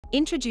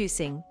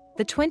Introducing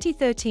the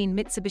 2013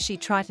 Mitsubishi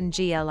Triton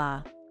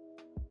GLR.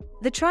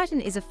 The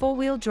Triton is a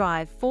four-wheel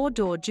drive,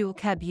 four-door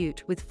dual-cab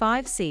ute with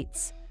 5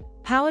 seats,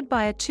 powered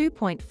by a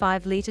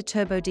 2.5-litre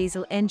turbo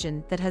diesel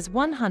engine that has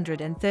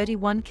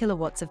 131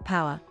 kilowatts of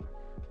power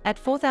at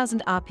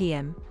 4,000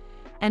 RPM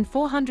and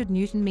 400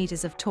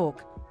 Newton-meters of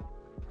torque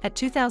at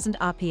 2,000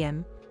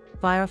 RPM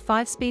via a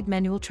 5-speed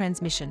manual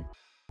transmission.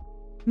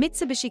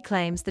 Mitsubishi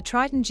claims the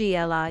Triton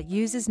GLR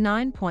uses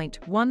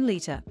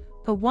 9.1-litre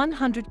per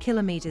 100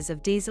 kilometers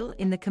of diesel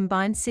in the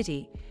combined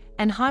city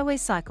and highway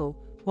cycle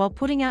while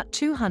putting out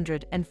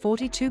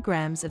 242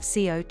 grams of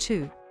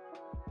CO2.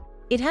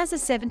 It has a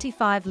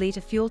 75-litre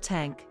fuel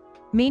tank,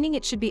 meaning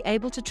it should be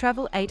able to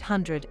travel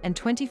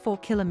 824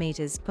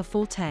 kilometers per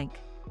full tank.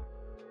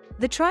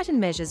 The Triton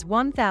measures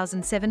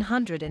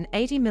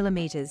 1,780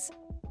 millimeters,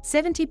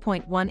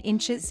 70.1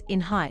 inches in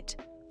height,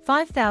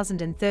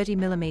 5,030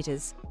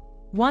 millimeters,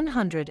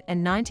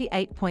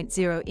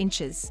 198.0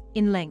 inches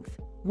in length,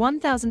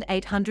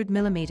 1,800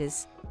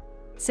 millimeters,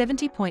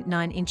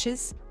 70.9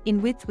 inches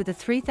in width with a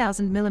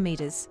 3,000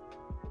 millimeters,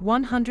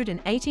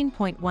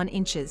 118.1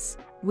 inches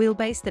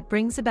wheelbase that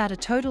brings about a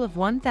total of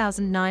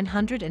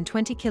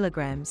 1,920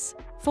 kilograms,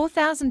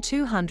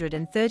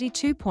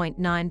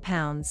 4,232.9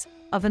 pounds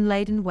of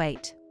unladen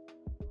weight.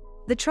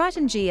 The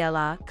Triton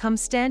GLR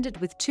comes standard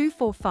with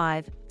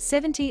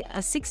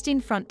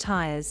 245/70/16 front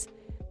tires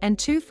and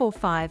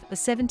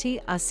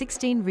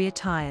 245/70/16 rear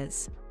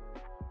tires.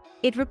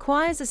 It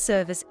requires a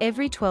service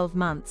every 12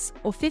 months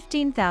or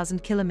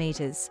 15,000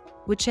 kilometers,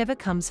 whichever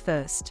comes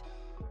first.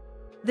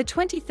 The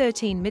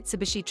 2013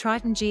 Mitsubishi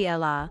Triton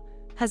GLR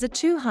has a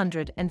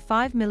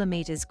 205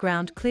 mm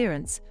ground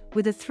clearance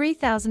with a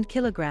 3,000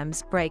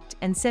 kilograms braked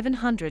and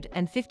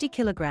 750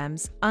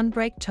 kilograms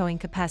unbraked towing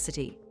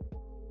capacity.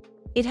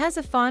 It has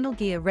a final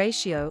gear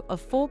ratio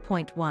of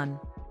 4.1.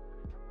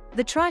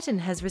 The Triton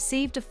has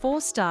received a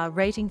 4-star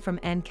rating from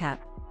ANCAP.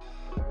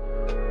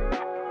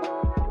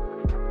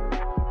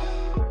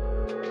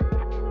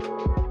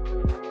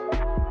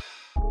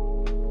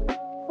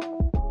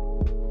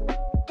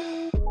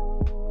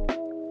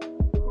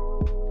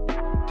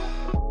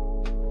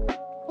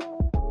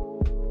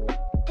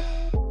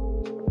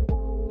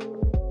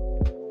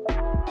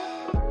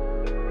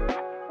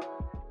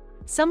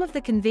 Some of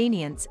the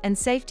convenience and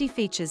safety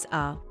features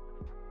are: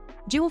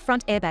 dual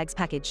front airbags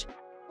package,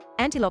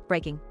 anti-lock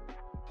braking,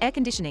 air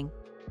conditioning,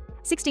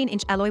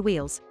 16-inch alloy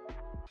wheels,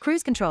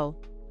 cruise control,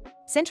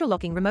 central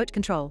locking remote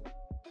control,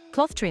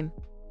 cloth trim,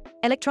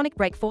 electronic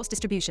brake force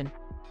distribution,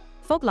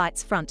 fog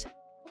lights front,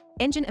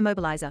 engine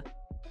immobilizer,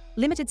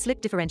 limited slip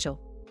differential,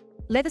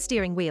 leather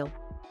steering wheel,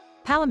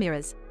 power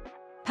mirrors,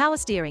 power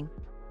steering,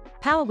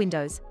 power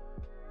windows,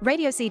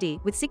 radio CD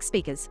with 6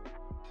 speakers,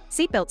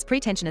 seatbelts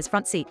pre-tensioners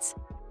front seats,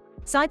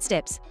 side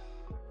steps,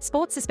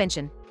 sport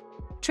suspension,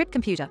 trip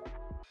computer,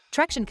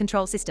 traction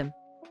control system,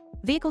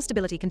 vehicle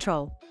stability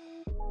control.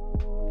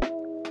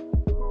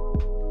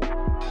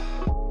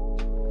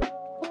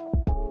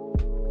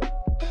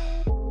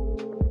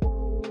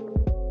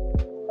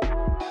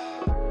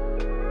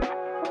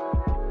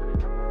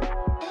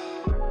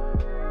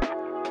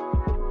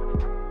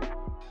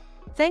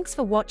 Thanks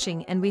for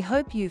watching, and we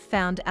hope you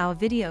found our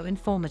video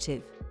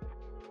informative.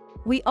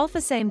 We offer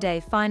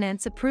same-day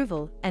finance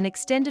approval and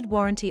extended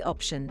warranty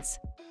options.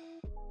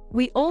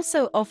 We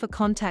also offer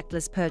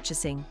contactless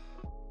purchasing.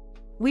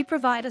 We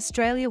provide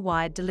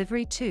Australia-wide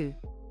delivery too.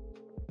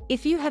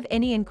 If you have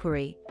any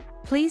inquiry,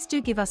 please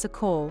do give us a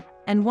call,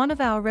 and one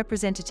of our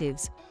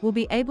representatives will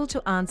be able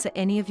to answer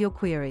any of your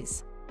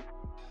queries.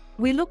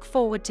 We look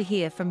forward to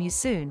hear from you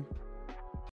soon.